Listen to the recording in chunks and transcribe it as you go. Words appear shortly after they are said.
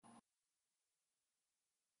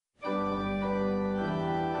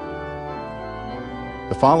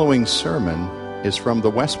The following sermon is from the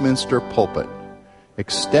Westminster pulpit,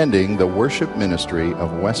 extending the worship ministry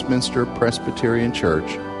of Westminster Presbyterian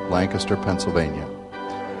Church, Lancaster, Pennsylvania.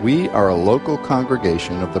 We are a local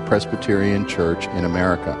congregation of the Presbyterian Church in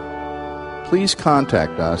America. Please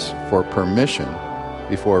contact us for permission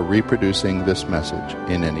before reproducing this message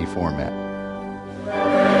in any format.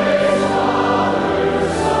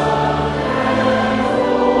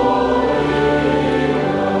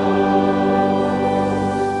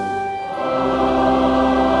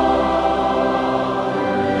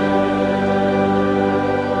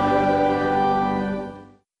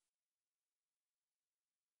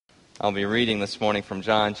 I'll be reading this morning from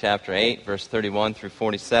John chapter 8, verse 31 through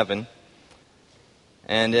 47.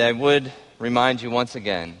 And I would remind you once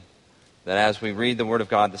again that as we read the Word of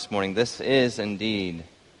God this morning, this is indeed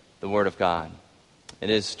the Word of God. It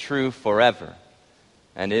is true forever,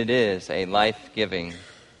 and it is a life-giving,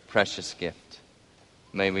 precious gift.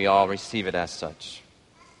 May we all receive it as such.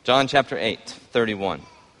 John chapter 8, 31.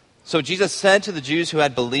 So Jesus said to the Jews who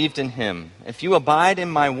had believed in him, "If you abide in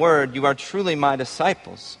my word, you are truly my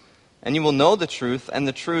disciples, and you will know the truth, and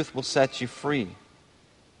the truth will set you free."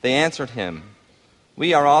 They answered him,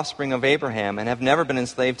 "We are offspring of Abraham and have never been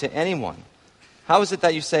enslaved to anyone. How is it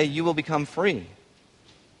that you say you will become free?"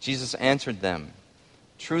 Jesus answered them,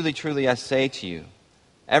 "Truly, truly, I say to you,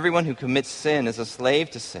 everyone who commits sin is a slave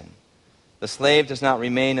to sin. The slave does not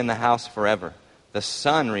remain in the house forever. The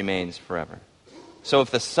Son remains forever. So if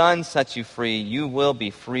the Son sets you free, you will be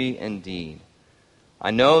free indeed. I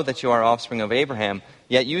know that you are offspring of Abraham,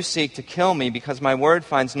 yet you seek to kill me because my word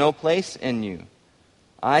finds no place in you.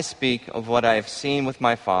 I speak of what I have seen with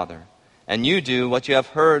my father, and you do what you have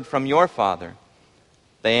heard from your father."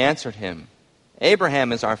 They answered him,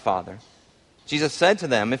 "Abraham is our father." Jesus said to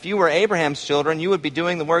them, "If you were Abraham's children, you would be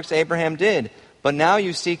doing the works Abraham did. But now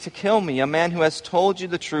you seek to kill me, a man who has told you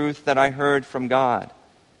the truth that I heard from God.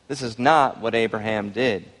 This is not what Abraham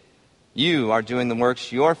did. You are doing the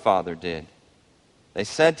works your father did." They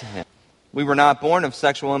said to him, "We were not born of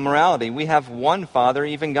sexual immorality. We have one Father,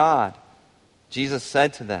 even God." Jesus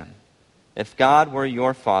said to them, "If God were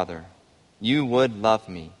your Father, you would love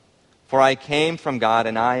me. For I came from God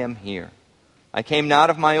and I am here. I came not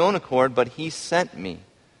of my own accord, but he sent me.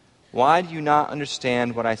 Why do you not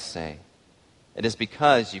understand what I say? It is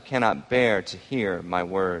because you cannot bear to hear my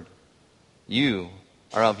word. You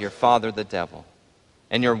are of your father the devil,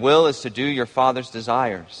 and your will is to do your father's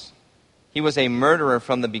desires. He was a murderer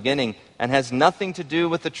from the beginning and has nothing to do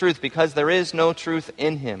with the truth because there is no truth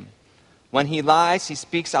in him. When he lies, he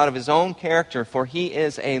speaks out of his own character, for he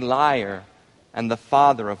is a liar and the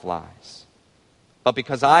father of lies. But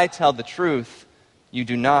because I tell the truth, you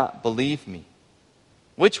do not believe me.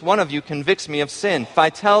 Which one of you convicts me of sin? If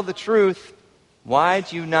I tell the truth, why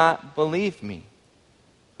do you not believe me?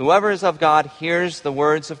 Whoever is of God hears the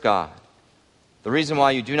words of God. The reason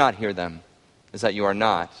why you do not hear them is that you are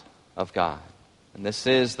not of God." And this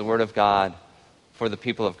is the word of God for the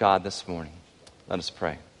people of God this morning. Let us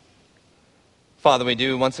pray. Father, we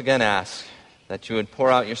do once again ask that you would pour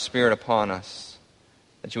out your Spirit upon us,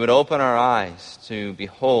 that you would open our eyes to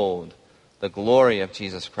behold the glory of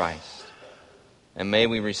Jesus Christ. And may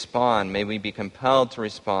we respond, may we be compelled to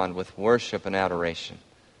respond with worship and adoration,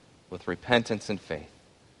 with repentance and faith.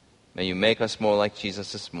 May you make us more like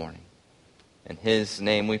Jesus this morning. In his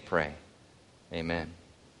name we pray. Amen.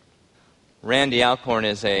 Randy Alcorn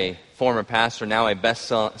is a former pastor, now a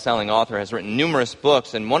best-selling author, has written numerous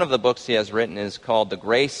books, and one of the books he has written is called The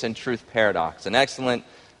Grace and Truth Paradox, an excellent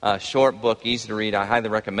short book, easy to read. I highly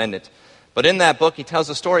recommend it. But in that book, he tells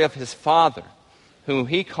the story of his father, who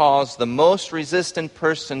he calls the most resistant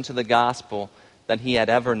person to the gospel that he had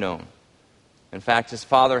ever known. In fact, his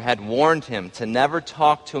father had warned him to never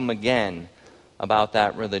talk to him again about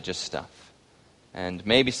that religious stuff. And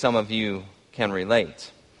maybe some of you can relate.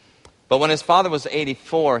 But when his father was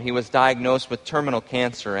 84, he was diagnosed with terminal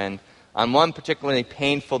cancer, and on one particularly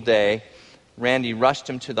painful day, Randy rushed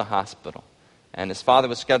him to the hospital. And his father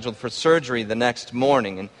was scheduled for surgery the next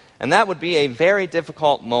morning, and that would be a very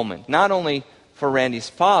difficult moment, not only for Randy's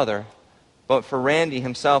father, but for Randy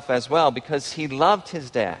himself as well, because he loved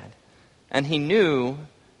his dad, and he knew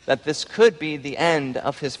that this could be the end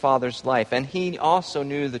of his father's life, and he also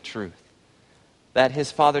knew the truth, that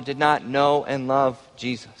his father did not know and love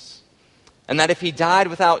Jesus. And that if he died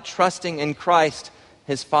without trusting in Christ,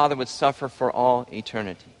 his father would suffer for all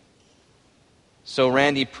eternity. So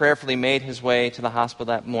Randy prayerfully made his way to the hospital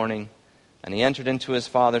that morning, and he entered into his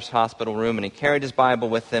father's hospital room, and he carried his Bible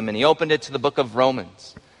with him, and he opened it to the book of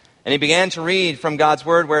Romans. And he began to read from God's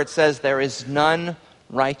word where it says, "There is none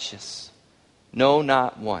righteous, no,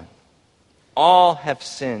 not one. All have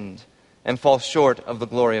sinned and fall short of the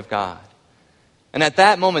glory of God. And at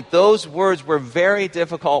that moment, those words were very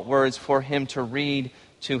difficult words for him to read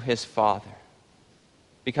to his father,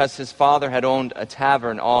 because his father had owned a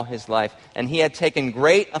tavern all his life, and he had taken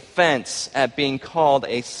great offense at being called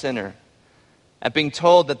a sinner, at being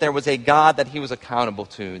told that there was a God that he was accountable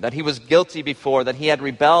to, that he was guilty before, that he had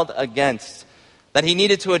rebelled against, that he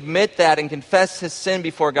needed to admit that and confess his sin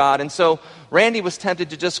before God. And so Randy was tempted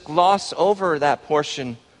to just gloss over that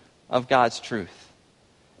portion of God's truth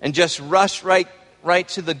and just rush right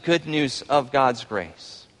to the good news of God's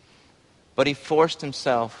grace. But he forced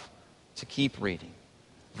himself to keep reading,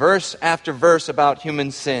 verse after verse about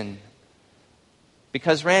human sin,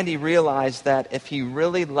 because Randy realized that if he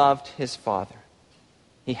really loved his father,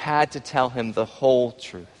 he had to tell him the whole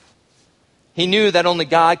truth. He knew that only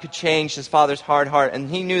God could change his father's hard heart, and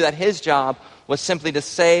he knew that his job was simply to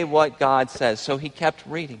say what God says. So he kept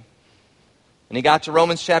reading. And he got to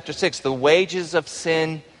Romans chapter 6. The wages of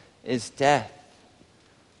sin is death,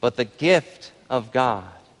 but the gift of God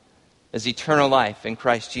is eternal life in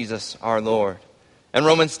Christ Jesus our Lord. And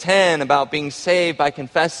Romans 10 about being saved by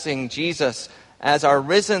confessing Jesus as our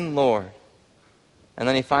risen Lord. And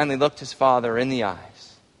then he finally looked his father in the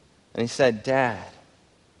eyes and he said, "Dad,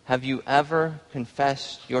 have you ever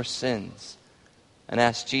confessed your sins and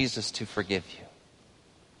asked Jesus to forgive you?"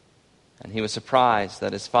 And he was surprised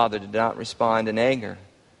that his father did not respond in anger,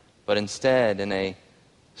 but instead in a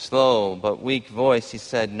slow but weak voice he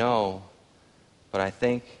said, "No, but I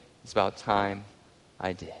think it's about time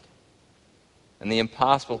I did." And the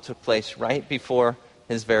impossible took place right before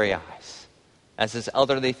his very eyes, as his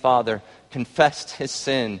elderly father confessed his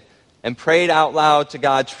sin and prayed out loud to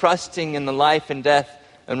God, trusting in the life and death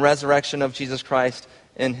and resurrection of Jesus Christ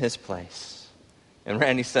in his place. And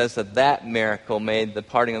Randy says that miracle made the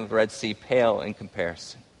parting of the Red Sea pale in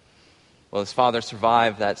comparison. Well, his father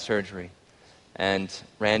survived that surgery, and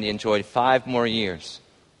Randy enjoyed 5 more years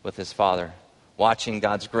with his father, watching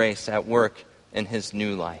God's grace at work in his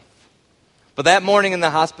new life. But that morning in the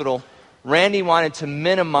hospital, Randy wanted to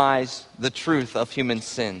minimize the truth of human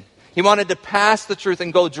sin. He wanted to pass the truth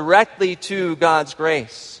and go directly to God's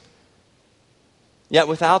grace. Yet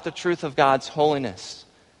without the truth of God's holiness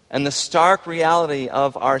and the stark reality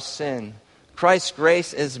of our sin, Christ's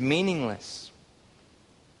grace is meaningless.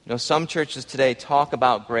 You know, some churches today talk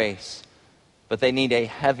about grace, but they need a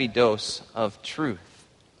heavy dose of truth.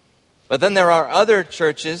 But then there are other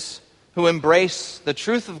churches who embrace the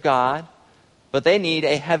truth of God, but they need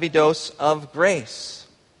a heavy dose of grace.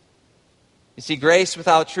 You see, grace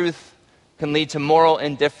without truth can lead to moral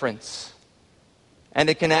indifference, and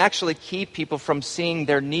it can actually keep people from seeing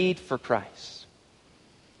their need for Christ.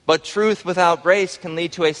 But truth without grace can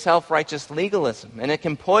lead to a self-righteous legalism, and it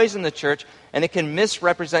can poison the church, and it can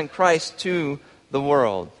misrepresent Christ to the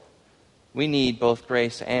world. We need both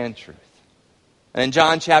grace and truth. And in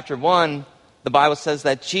John chapter 1, the Bible says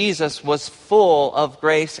that Jesus was full of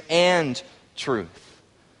grace and truth.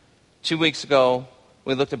 2 weeks ago,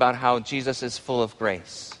 we looked about how Jesus is full of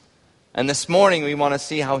grace. And this morning, we want to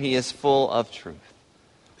see how he is full of truth.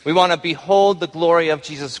 We want to behold the glory of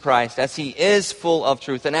Jesus Christ as he is full of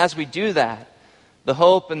truth. And as we do that, the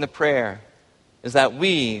hope and the prayer is that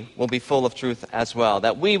we will be full of truth as well,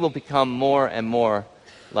 that we will become more and more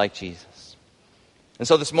like Jesus. And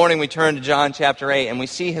so this morning we turn to John chapter 8 and we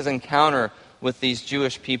see his encounter with these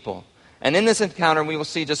Jewish people. And in this encounter we will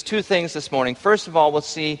see just 2 things this morning. First of all, we'll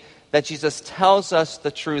see that Jesus tells us the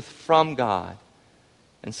truth from God.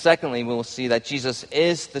 And secondly, we will see that Jesus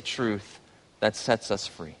is the truth that sets us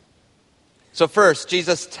free. So first,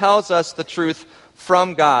 Jesus tells us the truth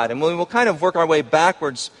from God. And we will kind of work our way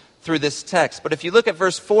backwards through this text. But if you look at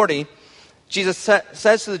verse 40, Jesus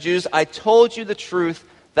says to the Jews, "I told you the truth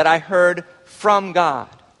that I heard from God."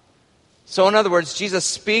 So in other words, Jesus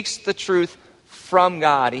speaks the truth from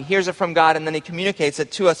God. He hears it from God and then he communicates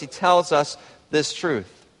it to us. He tells us this truth.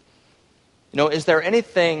 You know, is there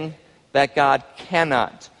anything that God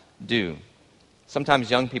cannot do?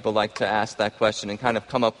 Sometimes young people like to ask that question and kind of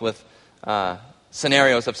come up with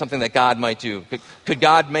scenarios of something that God might do. Could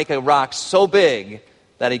God make a rock so big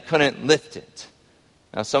that he couldn't lift it?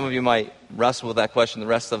 Now, some of you might wrestle with that question the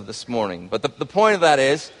rest of this morning. But the point of that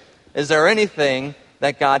is there anything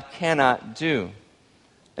that God cannot do?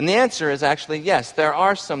 And the answer is actually yes, there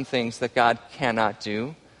are some things that God cannot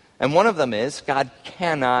do. And one of them is God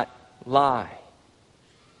cannot lie.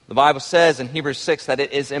 The Bible says in Hebrews 6 that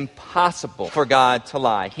it is impossible for God to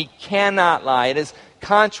lie. He cannot lie. It is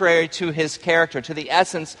contrary to his character, to the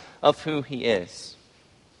essence of who he is.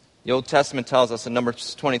 The Old Testament tells us in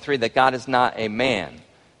Numbers 23 that God is not a man,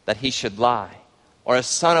 that he should lie. or a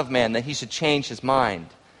son of man that he should change his mind?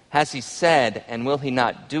 Has he said, and will he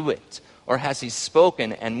not do it? Or has he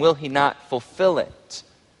spoken, and will he not fulfill it?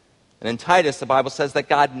 And in Titus, the Bible says that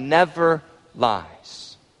God never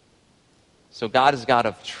lies. So God is God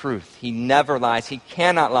of truth. He never lies. He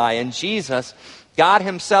cannot lie. And Jesus, God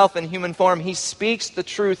himself in human form, he speaks the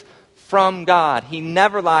truth from God. He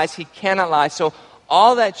never lies. He cannot lie. So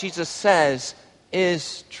all that Jesus says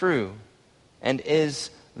is true and is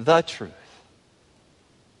the truth.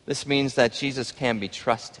 This means that Jesus can be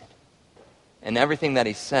trusted. And everything that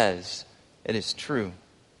he says, it is true.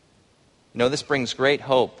 You know, this brings great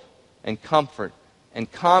hope and comfort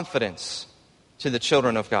and confidence to the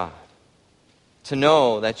children of God, to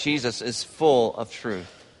know that Jesus is full of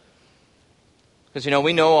truth. Because, you know,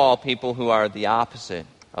 we know all people who are the opposite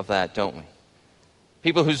of that, don't we?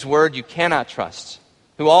 People whose word you cannot trust,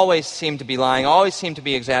 who always seem to be lying, always seem to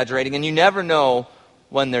be exaggerating, and you never know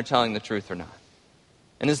when they're telling the truth or not.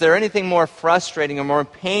 And is there anything more frustrating or more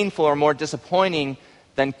painful or more disappointing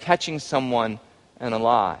than catching someone in a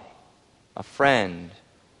lie, a friend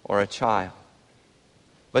or a child?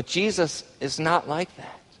 But Jesus is not like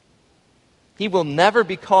that. He will never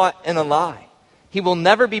be caught in a lie. He will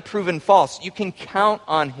never be proven false. You can count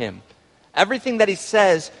on him. Everything that he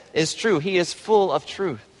says is true. He is full of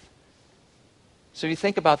truth. So you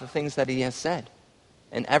think about the things that he has said.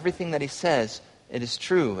 And everything that he says, it is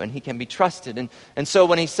true, and he can be trusted. And so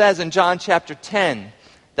when he says in John chapter 10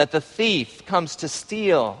 that the thief comes to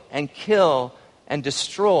steal and kill and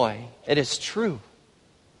destroy, it is true.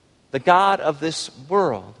 The God of this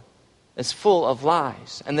world is full of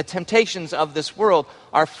lies, and the temptations of this world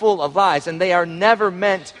are full of lies, and they are never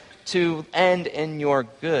meant to end in your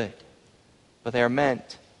good, but they are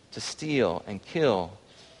meant to steal and kill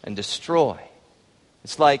and destroy.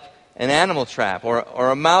 It's like an animal trap or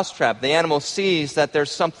a mouse trap. The animal sees that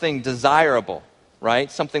there's something desirable, right?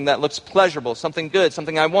 Something that looks pleasurable, something good,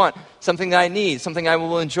 something I want, something that I need, something I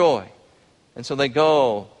will enjoy. And so they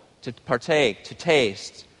go to partake, to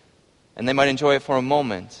taste, and they might enjoy it for a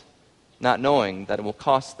moment, not knowing that it will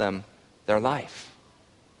cost them their life.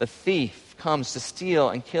 The thief comes to steal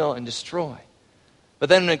and kill and destroy. But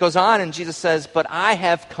then it goes on and Jesus says, "But I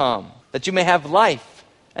have come that you may have life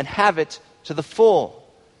and have it to the full."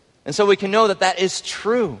 And so we can know that that is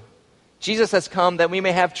true. Jesus has come that we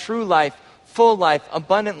may have true life, full life,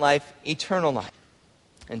 abundant life, eternal life.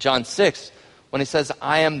 In John 6, when he says,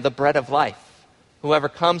 "I am the bread of life. Whoever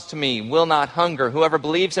comes to me will not hunger. Whoever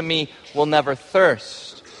believes in me will never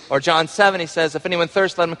thirst." Or John 7, he says, "If anyone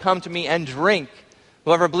thirsts, let him come to me and drink.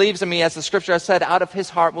 Whoever believes in me, as the scripture has said, out of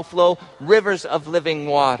his heart will flow rivers of living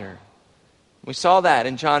water." We saw that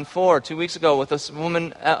in John 4, 2 weeks ago, with this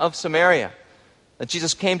woman of Samaria. That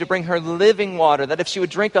Jesus came to bring her living water, that if she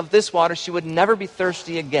would drink of this water, she would never be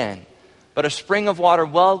thirsty again. But a spring of water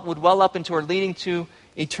would well up into her, leading to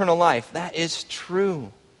eternal life. That is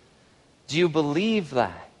true. Do you believe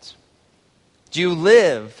that? Do you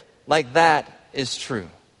live like that is true?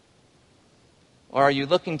 Or are you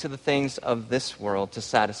looking to the things of this world to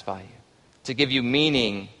satisfy you, to give you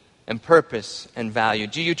meaning and purpose and value?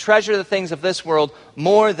 Do you treasure the things of this world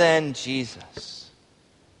more than Jesus?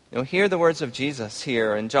 You know, hear the words of Jesus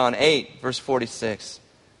here in John 8, verse 46,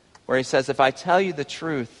 where he says, "If I tell you the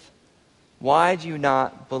truth, why do you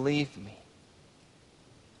not believe me?"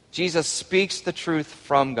 Jesus speaks the truth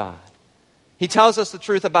from God. He tells us the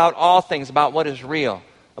truth about all things, about what is real,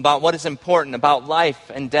 about what is important, about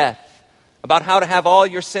life and death, about how to have all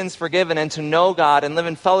your sins forgiven and to know God and live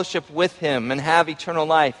in fellowship with him and have eternal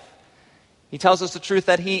life. He tells us the truth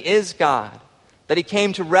that he is God, that he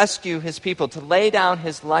came to rescue his people, to lay down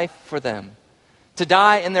his life for them, to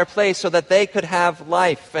die in their place so that they could have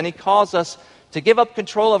life. And he calls us to give up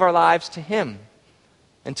control of our lives to him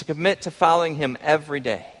and to commit to following him every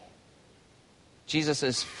day. Jesus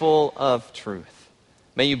is full of truth.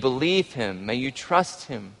 May you believe him. May you trust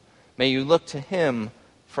him. May you look to him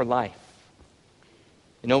for life.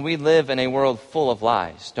 You know, we live in a world full of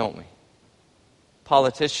lies, don't we?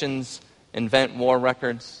 Politicians invent war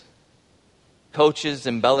records. Coaches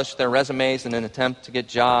embellish their resumes in an attempt to get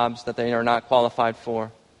jobs that they are not qualified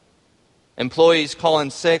for. Employees call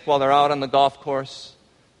in sick while they're out on the golf course.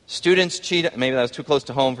 Students cheat. Maybe that was too close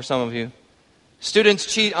to home for some of you. Students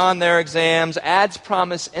cheat on their exams. Ads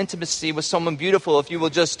promise intimacy with someone beautiful if you will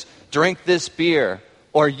just drink this beer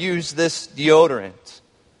or use this deodorant.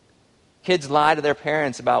 Kids lie to their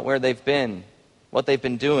parents about where they've been, what they've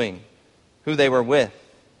been doing, who they were with.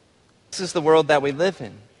 This is the world that we live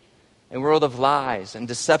in. A world of lies and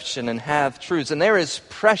deception and half-truths. And there is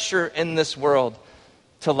pressure in this world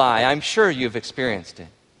to lie. I'm sure you've experienced it.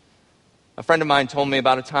 A friend of mine told me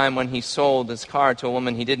about a time when he sold his car to a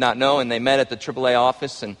woman he did not know, and they met at the AAA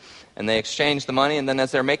office, and they exchanged the money, and then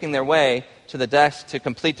as they're making their way to the desk to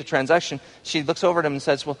complete the transaction, she looks over at him and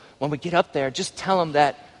says, well, when we get up there, just tell him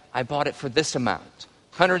that I bought it for this amount,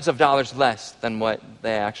 hundreds of dollars less than what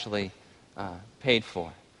they actually paid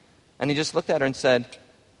for. And he just looked at her and said,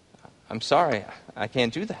 I'm sorry, I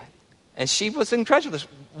can't do that. And she was incredulous.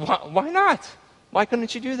 Why not? Why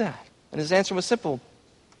couldn't you do that? And his answer was simple,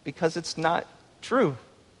 because it's not true.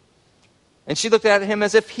 And she looked at him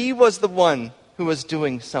as if he was the one who was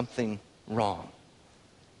doing something wrong.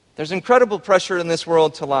 There's incredible pressure in this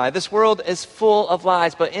world to lie. This world is full of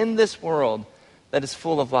lies, but in this world that is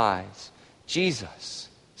full of lies, Jesus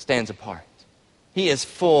stands apart. He is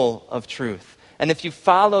full of truth. And if you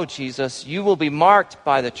follow Jesus, you will be marked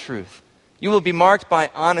by the truth. You will be marked by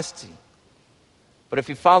honesty. But if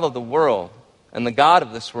you follow the world and the god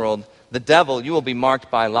of this world, the devil, you will be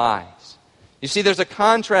marked by lies. You see, there's a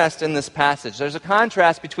contrast in this passage. There's a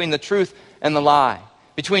contrast between the truth and the lie,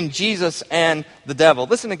 between Jesus and the devil.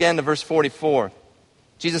 Listen again to verse 44.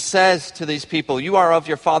 Jesus says to these people, you are of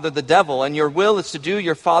your father the devil, and your will is to do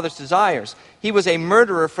your father's desires. He was a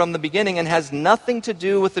murderer from the beginning and has nothing to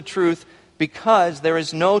do with the truth, because there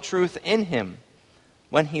is no truth in him.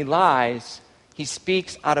 When he lies, he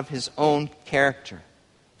speaks out of his own character,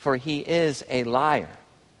 for he is a liar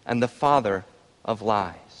and the father of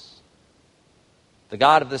lies. The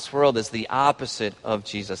god of this world is the opposite of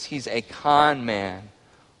Jesus. He's a con man,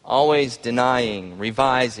 always denying,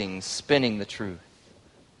 revising, spinning the truth.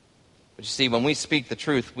 But you see, when we speak the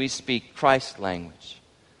truth, we speak Christ's language.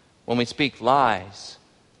 When we speak lies,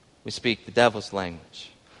 we speak the devil's language.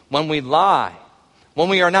 When we lie, when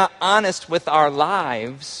we are not honest with our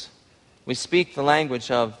lives, we speak the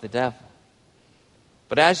language of the devil.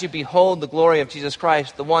 But as you behold the glory of Jesus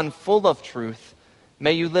Christ, the one full of truth,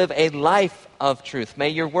 may you live a life of truth. May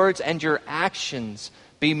your words and your actions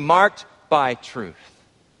be marked by truth.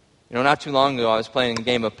 You know, not too long ago, I was playing a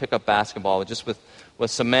game of pickup basketball just with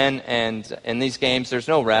some men, and in these games, there's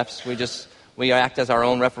no refs. We act as our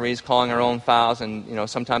own referees, calling our own fouls, and you know,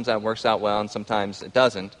 sometimes that works out well, and sometimes it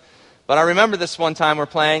doesn't. But I remember this one time we're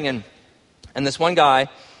playing, and this one guy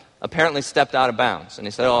apparently stepped out of bounds. And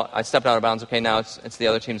he said, oh, I stepped out of bounds. Okay, now it's the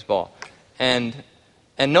other team's ball. And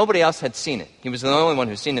nobody else had seen it. He was the only one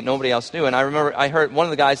who'd seen it. Nobody else knew. And I remember I heard one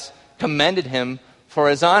of the guys commended him for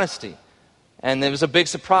his honesty. And it was a big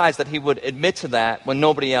surprise that he would admit to that when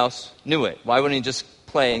nobody else knew it. Why wouldn't he just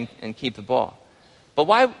play and keep the ball? But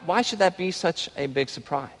why should that be such a big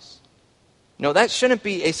surprise? You know, that shouldn't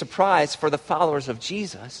be a surprise for the followers of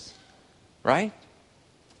Jesus, right?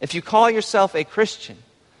 If you call yourself a Christian,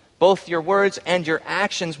 both your words and your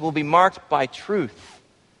actions will be marked by truth.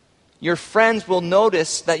 Your friends will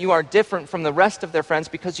notice that you are different from the rest of their friends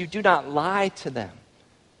because you do not lie to them.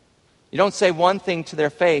 You don't say one thing to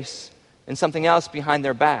their face and something else behind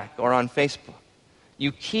their back or on Facebook.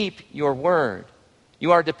 You keep your word.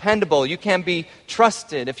 You are dependable. You can be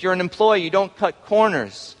trusted. If you're an employee, you don't cut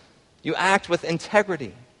corners. You act with integrity.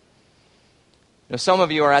 You know, some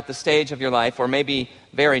of you are at the stage of your life, or maybe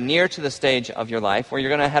very near to the stage of your life, where you're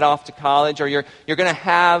going to head off to college, or you're going to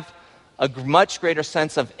have a much greater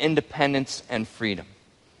sense of independence and freedom.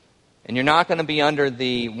 And you're not going to be under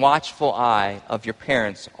the watchful eye of your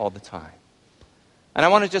parents all the time. And I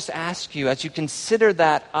want to just ask you, as you consider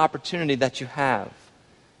that opportunity that you have,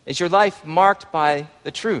 is your life marked by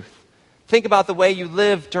the truth? Think about the way you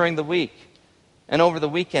live during the week and over the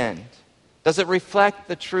weekend. Does it reflect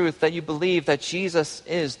the truth that you believe that Jesus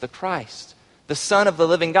is the Christ, the Son of the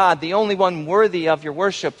living God, the only one worthy of your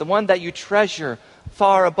worship, the one that you treasure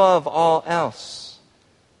far above all else?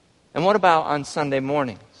 And what about on Sunday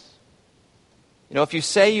mornings? You know, if you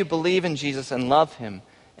say you believe in Jesus and love him,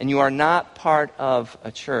 and you are not part of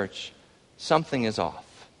a church, something is off.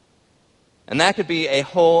 And that could be a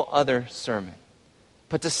whole other sermon.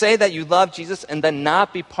 But to say that you love Jesus and then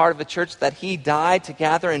not be part of a church that he died to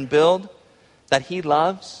gather and build, that he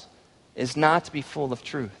loves, is not to be full of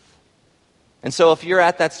truth. And so if you're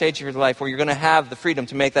at that stage of your life where you're going to have the freedom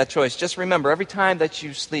to make that choice, just remember, every time that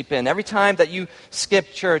you sleep in, every time that you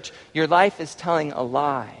skip church, your life is telling a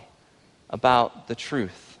lie about the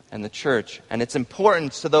truth and the church and its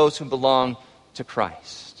importance to those who belong to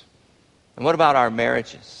Christ. And what about our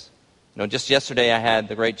marriages? You know, just yesterday I had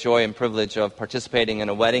the great joy and privilege of participating in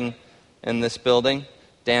a wedding in this building.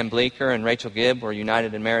 Dan Bleeker and Rachel Gibb were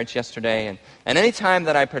united in marriage yesterday. And any time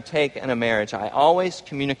that I partake in a marriage, I always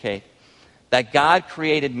communicate that God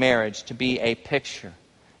created marriage to be a picture,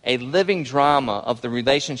 a living drama of the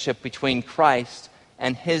relationship between Christ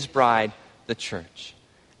and his bride, the church.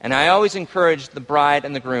 And I always encourage the bride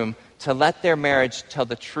and the groom to let their marriage tell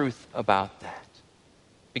the truth about that.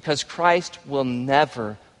 Because Christ will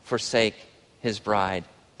never forsake his bride,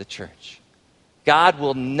 the church. God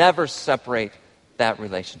will never separate that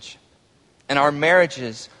relationship. And our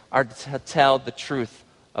marriages are to tell the truth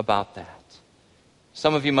about that.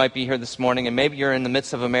 Some of you might be here this morning, and maybe you're in the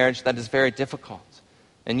midst of a marriage that is very difficult,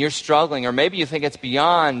 and you're struggling, or maybe you think it's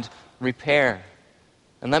beyond repair.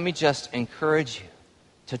 And let me just encourage you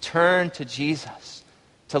to turn to Jesus,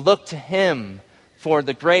 to look to him for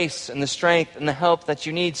the grace and the strength and the help that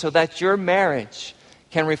you need so that your marriage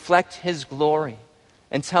can reflect his glory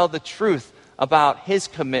and tell the truth about his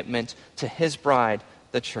commitment to his bride,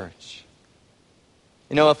 the church.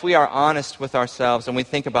 You know, if we are honest with ourselves and we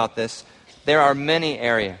think about this, there are many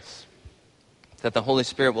areas that the Holy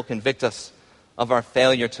Spirit will convict us of our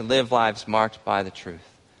failure to live lives marked by the truth,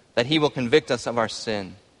 that he will convict us of our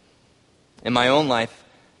sin. In my own life,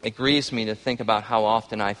 it grieves me to think about how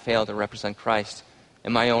often I fail to represent Christ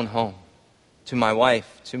in my own home, to my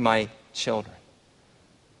wife, to my children.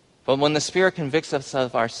 But when the Spirit convicts us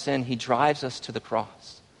of our sin, he drives us to the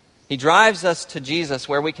cross. He drives us to Jesus,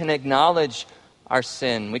 where we can acknowledge our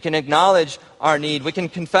sin. We can acknowledge our need. We can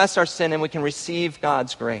confess our sin, and we can receive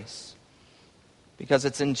God's grace. Because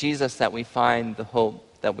it's in Jesus that we find the hope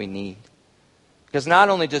that we need. Because not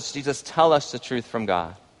only does Jesus tell us the truth from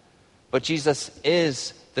God, but Jesus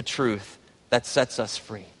is the truth that sets us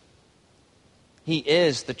free. He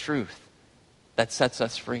is the truth that sets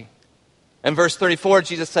us free. In verse 34,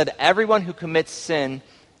 Jesus said, everyone who commits sin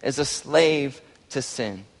is a slave to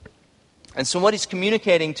sin. And so what he's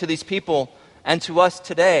communicating to these people and to us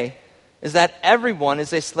today is that everyone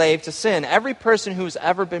is a slave to sin. Every person who's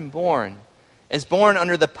ever been born is born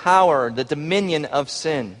under the power, the dominion of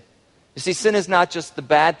sin. You see, sin is not just the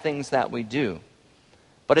bad things that we do,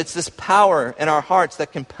 but it's this power in our hearts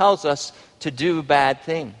that compels us to do bad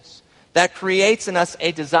things, that creates in us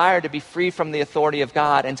a desire to be free from the authority of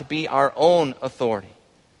God and to be our own authority,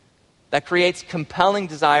 that creates compelling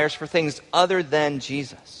desires for things other than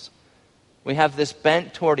Jesus. We have this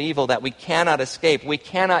bent toward evil that we cannot escape. We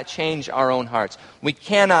cannot change our own hearts. We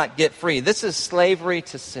cannot get free. This is slavery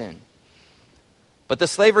to sin. But the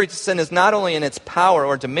slavery to sin is not only in its power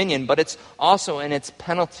or dominion, but it's also in its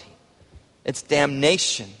penalty. It's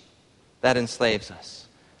damnation that enslaves us,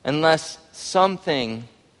 unless something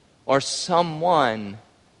or someone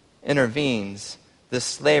intervenes. This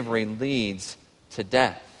slavery leads to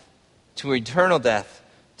death, to eternal death,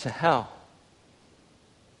 to hell.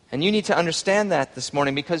 And you need to understand that this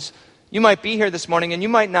morning, because you might be here this morning and you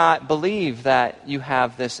might not believe that you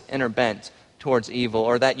have this inner bent towards evil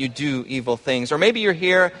or that you do evil things. Or maybe you're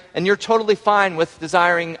here and you're totally fine with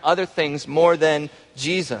desiring other things more than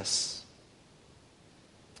Jesus.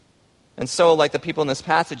 And so, like the people in this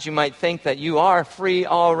passage, you might think that you are free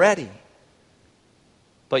already.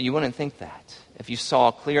 But you wouldn't think that if you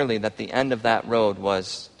saw clearly that the end of that road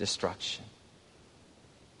was destruction.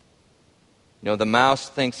 You know, the mouse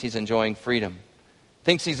thinks he's enjoying freedom,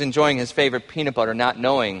 thinks he's enjoying his favorite peanut butter, not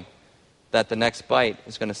knowing that the next bite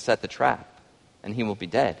is going to set the trap and he will be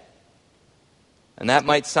dead. And that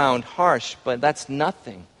might sound harsh, but that's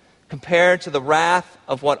nothing compared to the wrath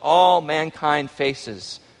of what all mankind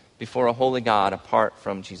faces before a holy God apart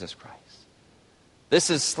from Jesus Christ.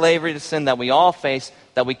 This is slavery to sin that we all face,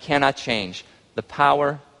 that we cannot change. The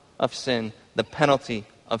power of sin, the penalty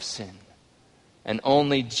of sin. And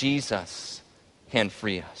only Jesus can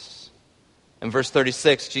free us. In verse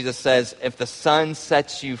 36, Jesus says, if the Son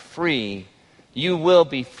sets you free, you will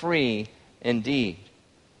be free indeed.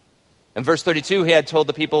 In verse 32, he had told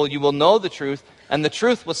the people, you will know the truth, and the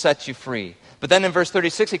truth will set you free. But then in verse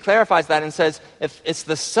 36, he clarifies that and says, if it's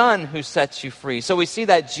the Son who sets you free. So we see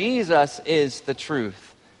that Jesus is the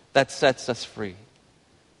truth that sets us free.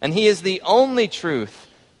 And he is the only truth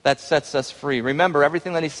that sets us free. Remember,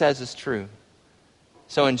 everything that he says is true.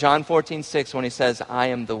 So in John 14:6, when he says, I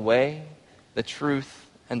am the way, the truth,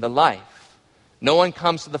 and the life, no one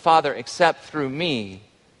comes to the Father except through me,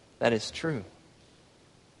 that is true.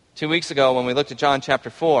 2 weeks ago, when we looked at John chapter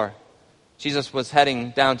 4, Jesus was heading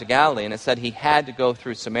down to Galilee, and it said he had to go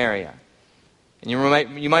through Samaria. And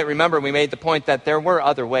you might remember we made the point that there were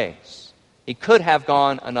other ways. He could have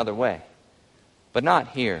gone another way, but not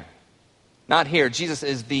here. Not here. Jesus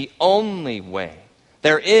is the only way.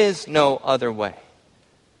 There is no other way.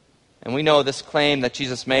 And we know this claim that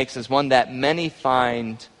Jesus makes is one that many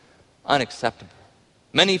find unacceptable.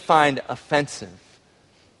 Many find offensive.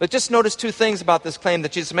 But just notice two things about this claim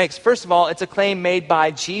that Jesus makes. First of all, it's a claim made by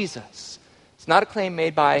Jesus. It's not a claim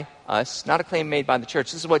made by us, not a claim made by the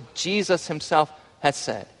church. This is what Jesus himself has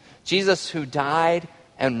said. Jesus who died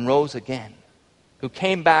and rose again. who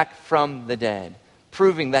came back from the dead,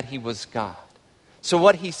 proving that he was God. So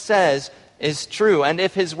what he says is true. And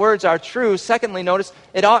if his words are true, secondly, notice,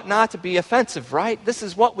 it ought not to be offensive, right? This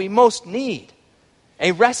is what we most need.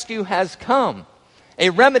 A rescue has come. A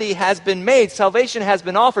remedy has been made. Salvation has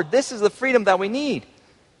been offered. This is the freedom that we need.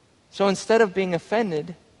 So instead of being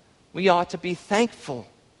offended, we ought to be thankful,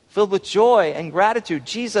 filled with joy and gratitude.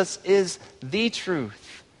 Jesus is the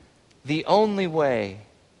truth, the only way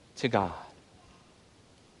to God.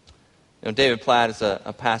 You know, David Platt is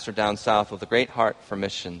a pastor down south with a great heart for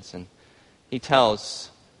missions, and he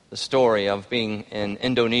tells the story of being in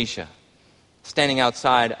Indonesia, standing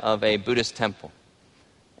outside of a Buddhist temple.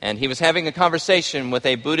 And he was having a conversation with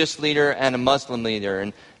a Buddhist leader and a Muslim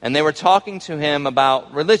leader, and they were talking to him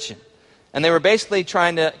about religion. And they were basically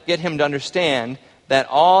trying to get him to understand that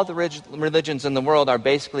all the religions in the world are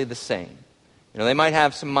basically the same. You know, they might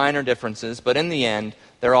have some minor differences, but in the end,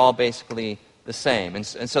 they're all basically the same. And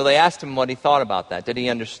so they asked him what he thought about that. Did he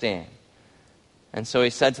understand? And so he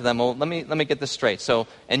said to them, well, let me get this straight. So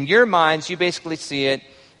in your minds, you basically see it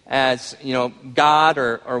as, you know, God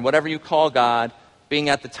or whatever you call God being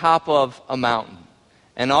at the top of a mountain.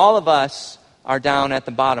 And all of us are down at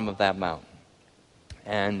the bottom of that mountain.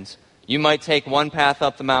 And you might take one path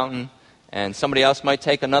up the mountain, and somebody else might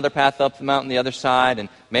take another path up the mountain the other side, and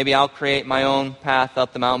maybe I'll create my own path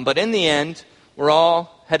up the mountain. But in the end, we're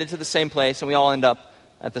all headed to the same place, and we all end up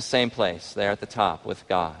at the same place, there at the top with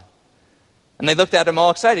God. And they looked at him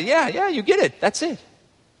all excited. Yeah, you get it. That's it.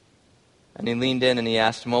 And he leaned in and he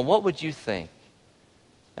asked him, well, what would you think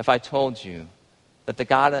if I told you that the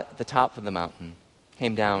God at the top of the mountain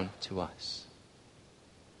came down to us?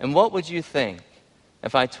 And what would you think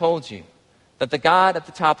if I told you that the God at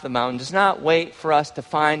the top of the mountain does not wait for us to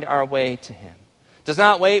find our way to him, does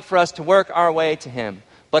not wait for us to work our way to him,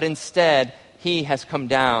 but instead he has come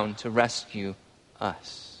down to rescue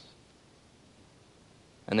us?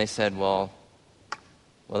 And they said, well,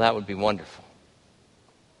 that would be wonderful.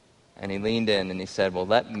 And he leaned in and he said, well,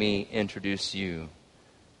 let me introduce you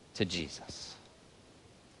to Jesus.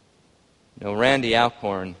 You know, Randy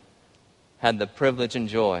Alcorn had the privilege and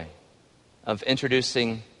joy of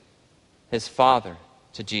introducing his father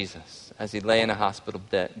to Jesus as he lay in a hospital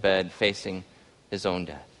bed facing his own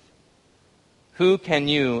death. Who can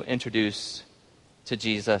you introduce to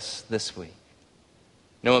Jesus this week?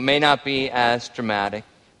 No, it may not be as dramatic,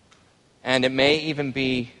 and it may even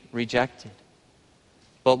be rejected.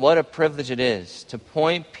 But what a privilege it is to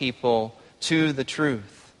point people to the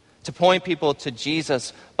truth, to point people to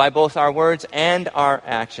Jesus by both our words and our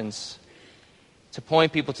actions, to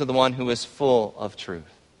point people to the one who is full of truth.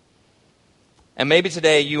 And maybe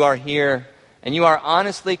today you are here and you are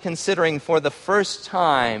honestly considering for the first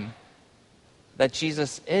time that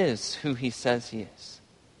Jesus is who he says he is.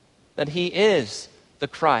 That he is the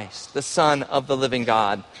Christ, the Son of the living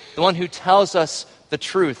God, the one who tells us the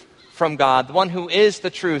truth from God, the one who is the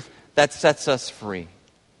truth that sets us free.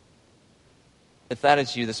 If that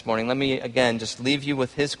is you this morning, let me again just leave you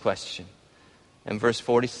with his question. In verse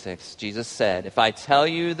 46, Jesus said, if I tell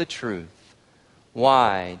you the truth,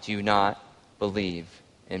 why do you not believe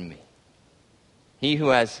in me? He who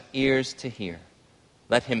has ears to hear,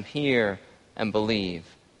 let him hear and believe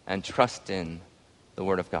and trust in the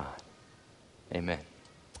word of God. Amen.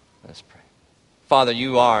 Let's pray. Father,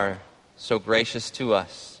 you are so gracious to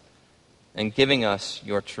us in giving us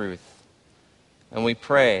your truth. And we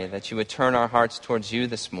pray that you would turn our hearts towards you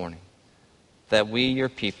this morning, that we, your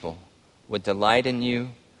people, would delight in you,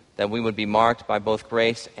 that we would be marked by both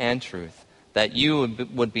grace and truth, that you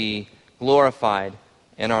would be glorified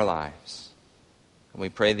in our lives. And we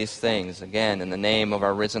pray these things, again, in the name of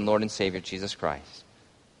our risen Lord and Savior, Jesus Christ.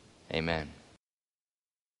 Amen.